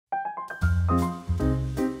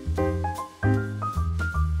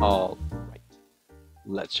All right,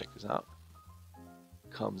 let's check this out.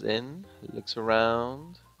 Comes in, looks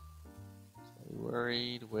around, slightly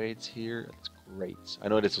worried, waits here. That's great. I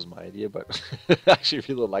know this was my idea, but I actually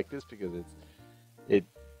really like this because it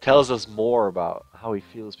tells us more about how he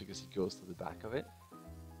feels because he goes to the back of it.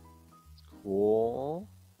 It's cool.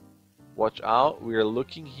 Watch out, we are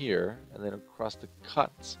looking here, and then across the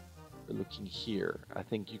cut, we're looking here. I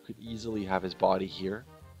think you could easily have his body here,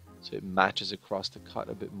 so it matches across the cut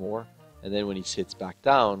a bit more. And then when he sits back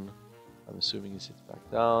down, I'm assuming he sits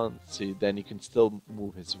back down, see, then you can still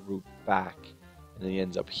move his root back, and then he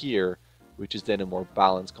ends up here, which is then a more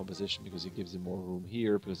balanced composition because it gives him more room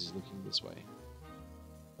here because he's looking this way.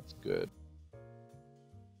 That's good.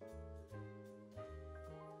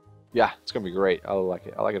 Yeah, it's gonna be great. I like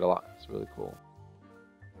it. I like it a lot. It's really cool.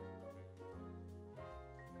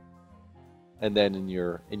 And then in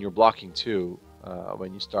your blocking too,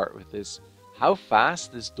 when you start with this, how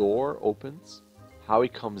fast this door opens, how he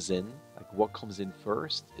comes in, like what comes in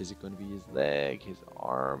first. Is it going to be his leg, his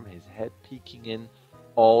arm, his head peeking in?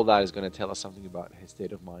 All that is going to tell us something about his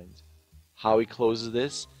state of mind. How he closes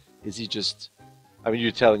this, is he just, I mean,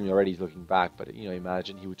 you're telling me already he's looking back, but you know,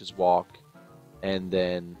 imagine he would just walk and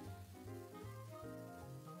then,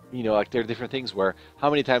 you know, like there are different things where, how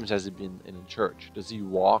many times has he been in a church? Does he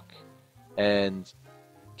walk and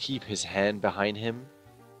keep his hand behind him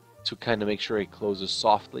to kind of make sure he closes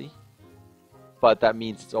softly? But that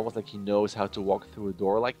means it's almost like he knows how to walk through a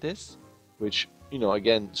door like this, which, you know,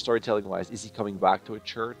 again, storytelling wise, is he coming back to a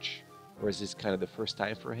church, or is this kind of the first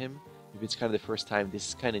time for him? If it's kind of the first time, this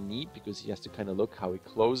is kind of neat because he has to kind of look how he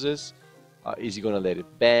closes. Is he going to let it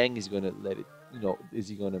bang? Is he going to let it, you know, is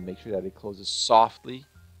he going to make sure that it closes softly?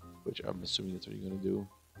 Which I'm assuming that's what you're going to do,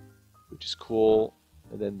 which is cool.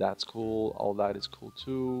 And then that's cool. All that is cool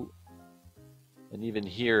too. And even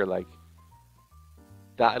here, like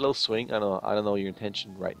that little swing, I don't know your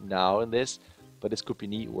intention right now in this, but this could be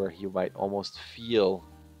neat where he might almost feel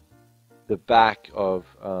the back of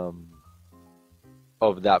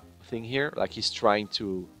that thing here, like he's trying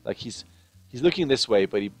to, like he's looking this way,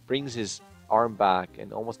 but he brings his arm back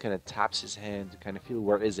and almost kind of taps his hand to kind of feel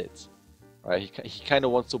where is it. Right, he kind of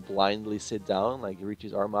wants to blindly sit down, like he reaches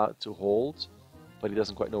his arm out to hold, but he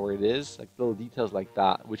doesn't quite know where it is. Like little details like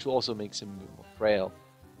that, which also makes him more frail.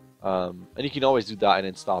 And you can always do that and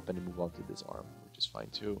then stop and then move on to this arm, which is fine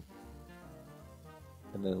too.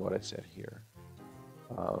 And then what I said here.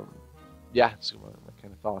 Yeah, so my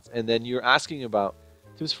kind of thoughts. And then you're asking about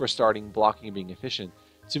tips for starting blocking and being efficient.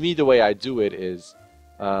 To me, the way I do it is,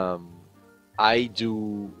 I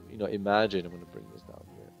do, you know, imagine, I'm going to bring this down.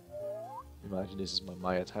 Imagine this is my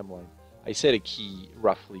Maya timeline. I set a key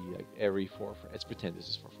roughly like every 4 frames. Let's pretend this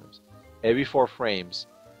is 4 frames. Every 4 frames,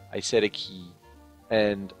 I set a key,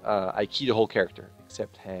 and I key the whole character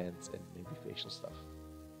except hands and maybe facial stuff.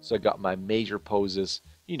 So I got my major poses.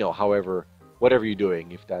 You know, however, whatever you're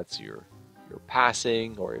doing, if that's your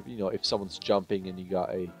passing, or if, you know, if someone's jumping and you got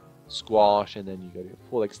a squash, and then you got your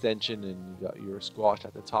full extension, and you got your squash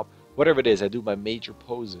at the top. Whatever it is, I do my major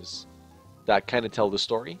poses that kind of tell the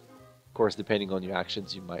story. Of course, depending on your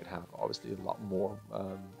actions, you might have obviously a lot more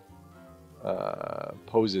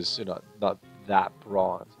poses, you know, not that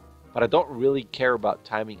broad. But I don't really care about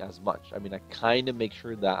timing as much. I mean, I kind of make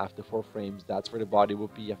sure that after 4 frames, that's where the body will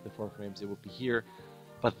be. After 4 frames, it will be here.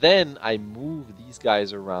 But then I move these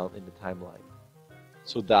guys around in the timeline.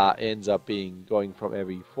 So that ends up being going from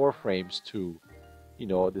every 4 frames to, you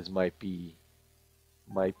know, this might be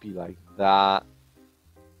like that.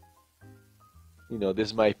 You know,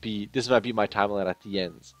 this might be my timeline at the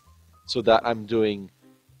ends, so that I'm doing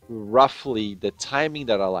roughly the timing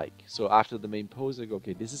that I like. So after the main pose, I go,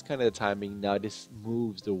 okay, this is kind of the timing. Now this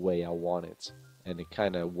moves the way I want it, and it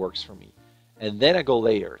kind of works for me. And then I go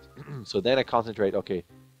layered. So then I concentrate. Okay,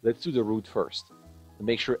 let's do the root first, and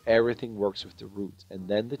make sure everything works with the root, and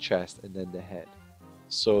then the chest, and then the head.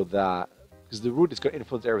 So that, because the root is going to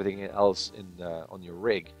influence everything else in on your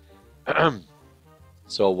rig.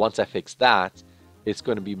 So once I fix that, it's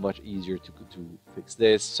going to be much easier to fix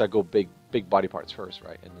this. So I go big body parts first,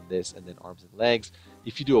 right? And then this, and then arms and legs.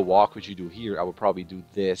 If you do a walk, which you do here, I would probably do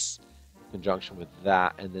this in conjunction with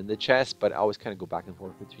that, and then the chest. But I always kind of go back and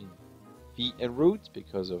forth between feet and roots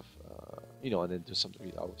because of, you know, and then to some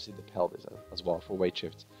degree, obviously the pelvis as well for weight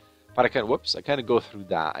shifts. But I kind of go through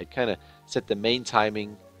that. I kind of set the main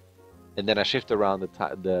timing, and then I shift around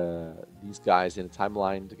these guys in a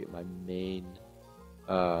timeline to get my main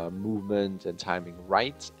movement and timing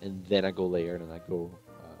right, and then I go layered, and I go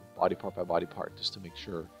body part by body part just to make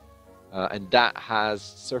sure. And that has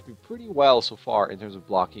served me pretty well so far in terms of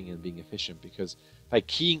blocking and being efficient, because by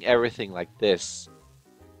keying everything like this,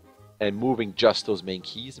 and moving just those main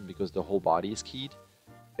keys, and because the whole body is keyed,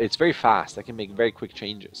 it's very fast. I can make very quick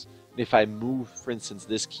changes. And if I move, for instance,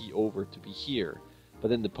 this key over to be here, but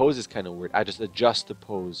then the pose is kind of weird, I just adjust the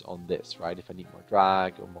pose on this, right? If I need more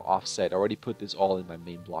drag or more offset, I already put this all in my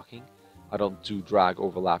main blocking. I don't do drag,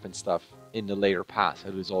 overlap, and stuff in the later pass. I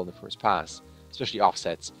do this all in the first pass, especially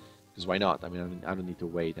offsets, because why not? I mean, I don't need to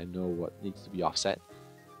wait. I know what needs to be offset.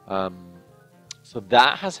 So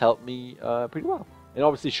that has helped me pretty well. And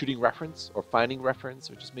obviously shooting reference or finding reference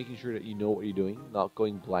or just making sure that you know what you're doing, not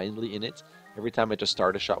going blindly in it. Every time I just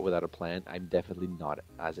start a shot without a plan, I'm definitely not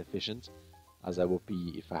as efficient as I would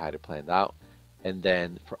be if I had it planned out. And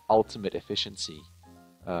then for ultimate efficiency,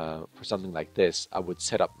 for something like this, I would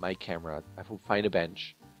set up my camera. I would find a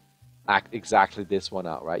bench, act exactly this one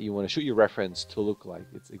out, right? You want to shoot your reference to look like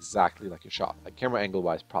it's exactly like your shot, like camera angle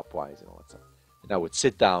wise, prop wise, and all that stuff. And I would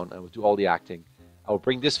sit down, I would do all the acting. I would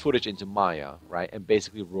bring this footage into Maya, right, and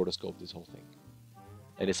basically rotoscope this whole thing.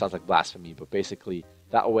 And it sounds like blasphemy, but basically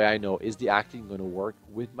that way I know, is the acting going to work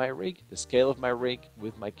with my rig, the scale of my rig,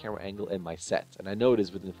 with my camera angle and my set. And I know it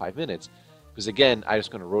is within 5 minutes, because again, I'm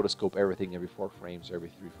just going to rotoscope everything every 4 frames or every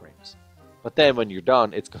 3 frames. But then when you're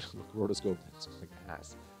done, it's going to look rotoscoped, it's like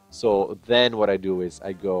ass. So then what I do is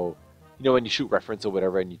I go, you know, when you shoot reference or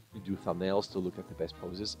whatever and you do thumbnails to look at the best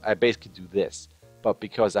poses, I basically do this. But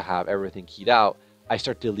because I have everything keyed out, I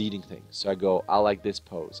start deleting things. So I go, I like this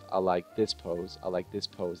pose, I like this pose, I like this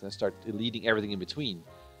pose, and I start deleting everything in between.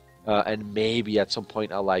 And maybe at some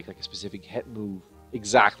point I like a specific head move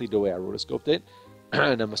exactly the way I rotoscoped it.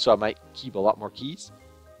 And so I might keep a lot more keys.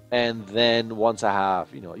 And then once I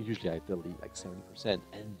have, you know, usually I delete like 70%,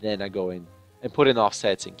 and then I go in and put in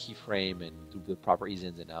offsets and keyframe and do the proper ease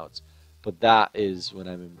ins and outs. But that is when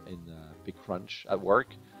I'm in a big crunch at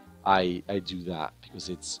work, I do that, because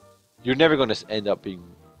it's, you're never going to end up being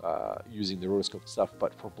using the rotoscope stuff.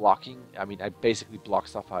 But for blocking, I mean, I basically block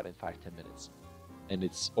stuff out in 5-10 minutes, and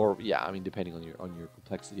it's, or yeah, I mean, depending on your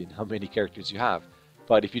complexity and how many characters you have.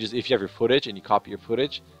 But if you have your footage and you copy your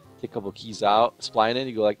footage, take a couple keys out, spline it,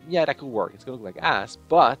 you go like, yeah, that could work. It's gonna look like ass,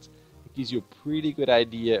 but it gives you a pretty good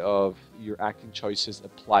idea of your acting choices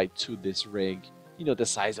applied to this rig. You know, the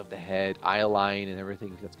size of the head, eye line, and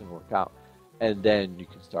everything that's gonna work out. And then you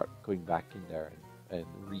can start going back in there and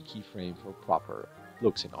re-keyframe for proper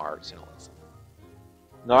looks and arcs and all that stuff.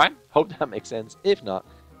 Alright? Hope that makes sense. If not,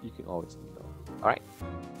 you can always let me know. Alright?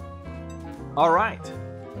 Alright.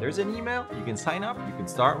 There's an email. You can sign up. You can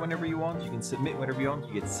start whenever you want. You can submit whenever you want.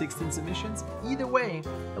 You get 16 submissions. Either way,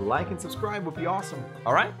 a like and subscribe would be awesome.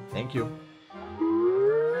 Alright? Thank you.